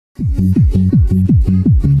Hey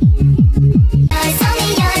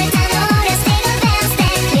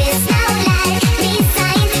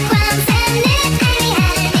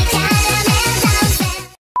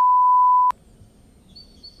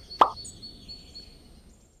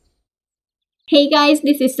guys,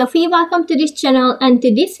 this is Sophie. Welcome to this channel and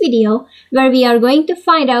to this video where we are going to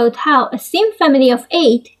find out how a sim family of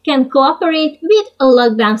 8 can cooperate with a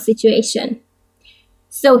lockdown situation.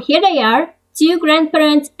 So here they are, 2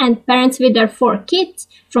 grandparents and parents with their 4 kids,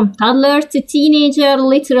 from toddler to teenager,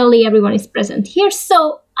 literally everyone is present here,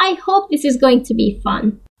 so I hope this is going to be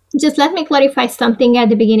fun. Just let me clarify something at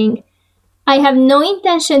the beginning. I have no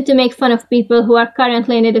intention to make fun of people who are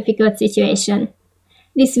currently in a difficult situation.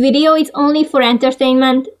 This video is only for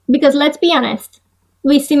entertainment because let's be honest,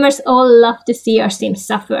 we simmers all love to see our sims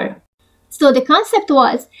suffer. So the concept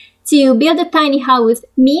was to build a tiny house,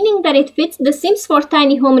 meaning that it fits the Sims 4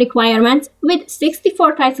 tiny home requirements with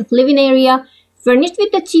 64 types of living area, furnished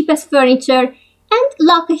with the cheapest furniture, and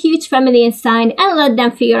lock a huge family inside and let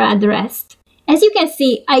them figure out the rest. As you can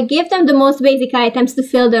see, I gave them the most basic items to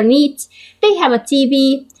fill their needs. They have a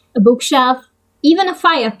TV, a bookshelf, even a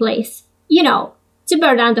fireplace, you know, to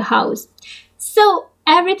burn down the house. So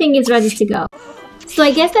everything is ready to go. So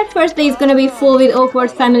I guess that first day is gonna be full with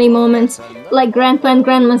awkward family moments, like grandpa and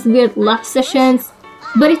grandma's weird love sessions.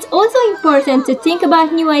 But it's also important to think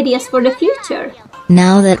about new ideas for the future.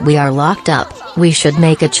 Now that we are locked up, we should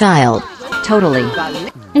make a child. Totally.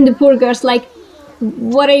 And the poor girl's like,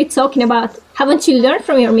 what are you talking about? Haven't you learned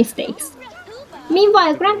from your mistakes?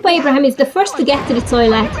 Meanwhile, Grandpa Abraham is the first to get to the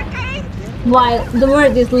toilet, while the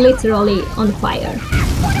world is literally on fire.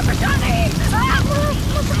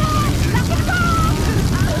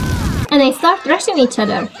 And they start rushing each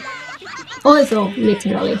other. Also,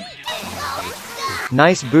 literally.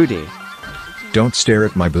 Nice booty. Don't stare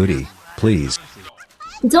at my booty, please.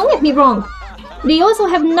 Don't get me wrong, they also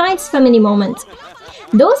have nice family moments.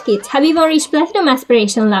 Those kids have even reached platinum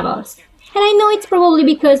aspiration levels. And I know it's probably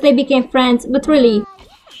because they became friends, but really,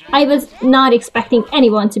 I was not expecting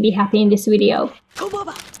anyone to be happy in this video.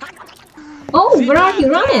 Oh, where are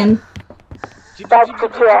you running?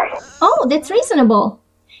 Oh, that's reasonable.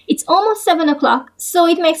 It's almost 7 o'clock, so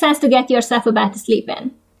it makes sense to get yourself a bed to sleep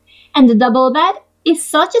in. And the double bed is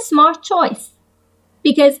such a smart choice.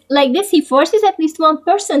 Because like this, he forces at least one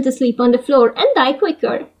person to sleep on the floor and die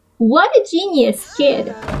quicker. What a genius kid.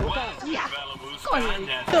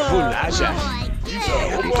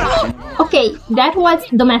 Okay, that was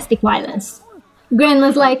domestic violence.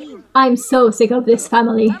 Grandma's like, I'm so sick of this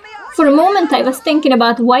family. For a moment I was thinking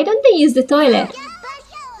about why don't they use the toilet?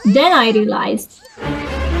 Then I realized.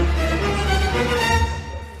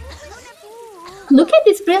 Look at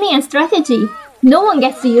this brilliant strategy. No one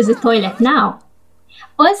gets to use the toilet now.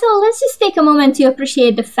 Also, let's just take a moment to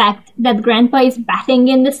appreciate the fact that Grandpa is bathing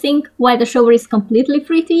in the sink while the shower is completely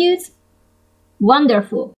free to use.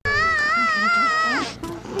 Wonderful.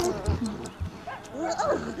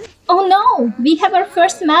 Oh no, we have our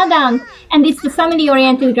first meltdown, and it's the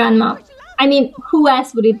family-oriented grandma. I mean, who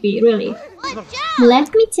else would it be, really?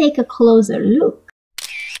 Let me take a closer look.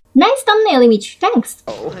 Nice thumbnail image, thanks.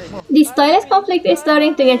 This toilet conflict is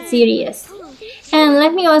starting to get serious. And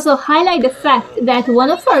let me also highlight the fact that one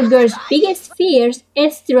of our girls' biggest fears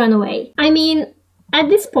is to run away. I mean, at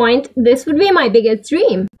this point, this would be my biggest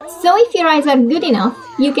dream. So if your eyes are good enough,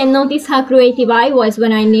 you can notice how creative I was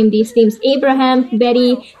when I named these teams Abraham,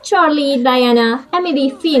 Betty, Charlie, Diana, Emily,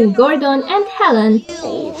 Finn, Gordon, and Helen.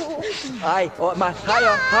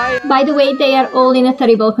 By the way, they are all in a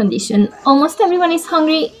terrible condition. Almost everyone is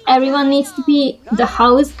hungry, everyone needs to pee, the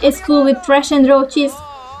house is full with trash and roaches.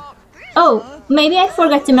 Oh, maybe I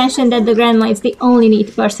forgot to mention that the grandma is the only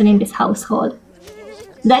neat person in this household.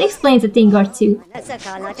 That explains a thing or two.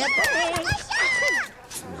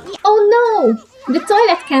 Oh no! The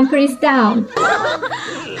toilet camper is down.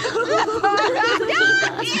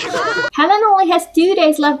 Helen only has 2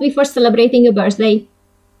 days left before celebrating a birthday.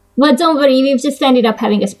 But don't worry, we've just ended up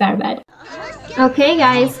having a spare bed. Okay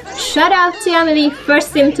guys, shout out to Emily,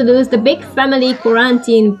 first sim to lose the big family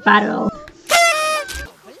quarantine battle.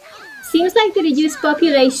 Seems like the reduced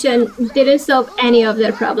population didn't solve any of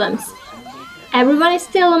their problems. Everyone is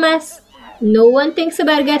still a mess, no one thinks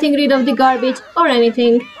about getting rid of the garbage or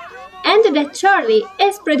anything, and that Charlie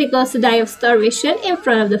is pretty close to die of starvation in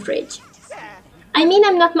front of the fridge. I mean,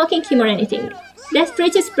 I'm not mocking him or anything, that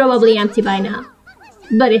fridge is probably empty by now,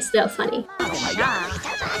 but it's still funny.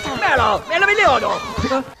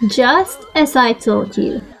 Just as I told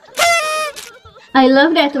you. I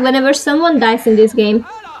love that whenever someone dies in this game,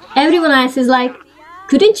 everyone else is like,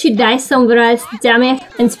 couldn't you die somewhere else, damn it?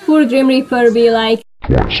 And poor Grim Reaper be like,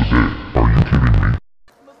 Twice a day? Are you kidding me?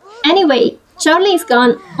 Anyway, Charlie is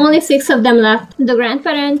gone, only 6 of them left, the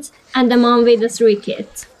grandparents and the mom with the 3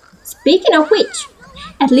 kids. Speaking of which,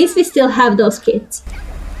 at least we still have those kids.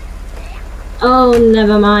 Oh,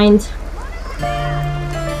 never mind.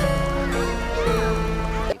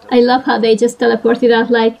 I love how they just teleported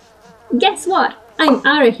out like, guess what? I'm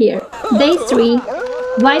out of here. Day 3.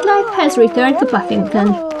 Wildlife has returned to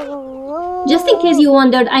Puffington. Just in case you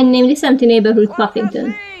wondered, I named this empty neighborhood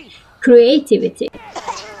Puffington. Creativity.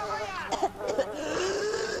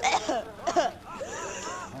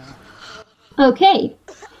 Okay,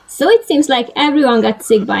 so it seems like everyone got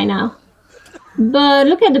sick by now. But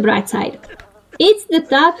look at the bright side. It's the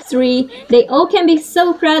top 3. They all can be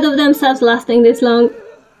so proud of themselves lasting this long.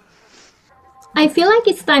 I feel like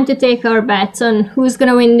it's time to take our bets on who's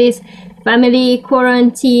gonna win this family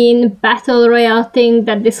quarantine battle royale thing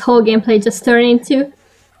that this whole gameplay just turned into.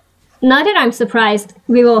 Not that I'm surprised,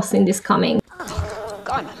 we've all seen this coming.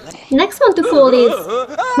 Next one to fold is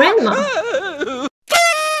Grandma.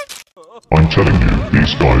 I'm telling you,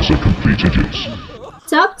 these guys are complete idiots.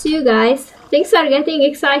 Top 2 guys, things are getting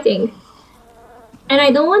exciting. And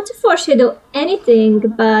I don't want to foreshadow anything,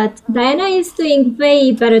 but Diana is doing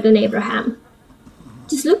way better than Abraham.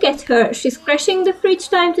 Just look at her, she's crashing the fridge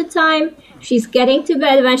time to time, she's getting to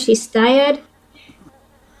bed when she's tired.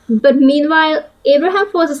 But meanwhile,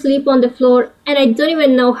 Abraham falls asleep on the floor and I don't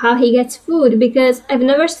even know how he gets food because I've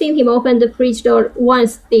never seen him open the fridge door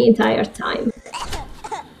once the entire time.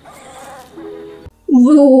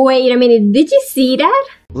 Wait a minute, did you see that?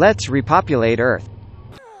 Let's repopulate Earth.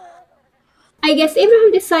 I guess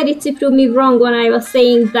Abraham decided to prove me wrong when I was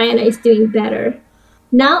saying Diana is doing better.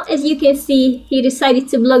 Now, as you can see, he decided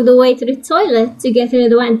to block the way to the toilet to get an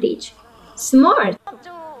advantage. Smart!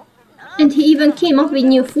 And he even came up with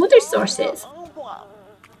new food resources.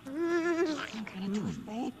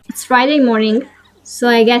 It's Friday morning, so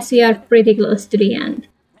I guess we are pretty close to the end.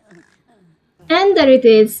 And there it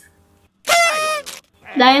is.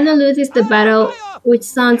 Diana loses the battle, which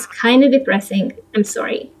sounds kinda depressing, I'm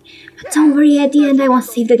sorry. But don't worry, at the end I won't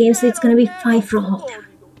save the game, so it's gonna be fine for all of them.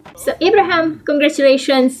 So Abraham,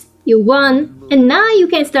 congratulations, you won, and now you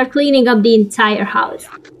can start cleaning up the entire house.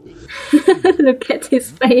 Look at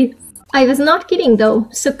his face. I was not kidding though,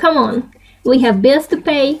 so come on. We have bills to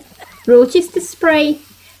pay, roaches to spray,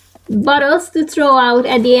 bottles to throw out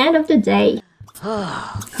at the end of the day.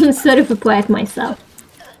 I'm sort of a poet myself.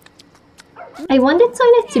 I want the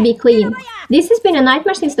toilet to be clean. This has been a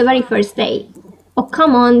nightmare since the very first day. Oh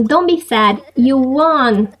come on, don't be sad, you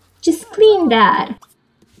won. Just clean that.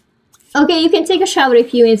 Okay, you can take a shower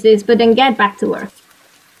if you insist, but then get back to work.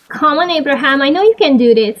 Come on Abraham, I know you can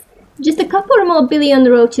do this. Just a couple more billion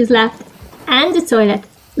roaches left. And the toilet.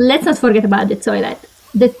 Let's not forget about the toilet.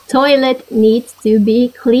 The toilet needs to be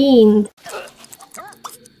cleaned.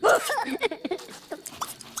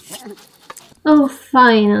 Oh,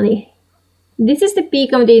 finally. This is the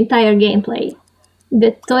peak of the entire gameplay.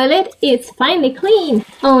 The toilet is finally clean.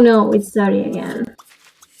 Oh no, it's dirty again.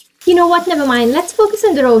 You know what, never mind, let's focus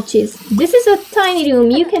on the roaches. This is a tiny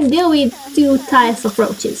room, you can deal with 2 tiles of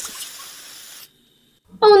roaches.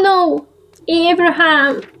 Oh no,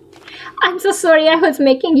 Abraham. I'm so sorry I was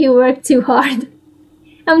making you work too hard.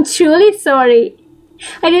 I'm truly sorry.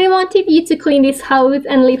 I didn't want you to clean this house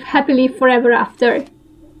and live happily forever after.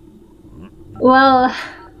 Well,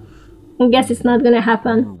 I guess it's not gonna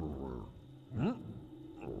happen.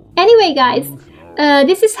 Anyway guys,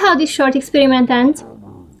 this is how this short experiment ends.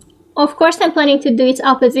 Of course I'm planning to do its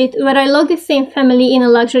opposite, where I log the same family in a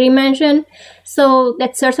luxury mansion, so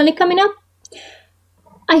that's certainly coming up.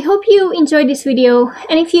 I hope you enjoyed this video,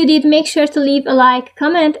 and if you did, make sure to leave a like,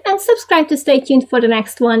 comment and subscribe to stay tuned for the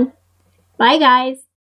next one. Bye guys!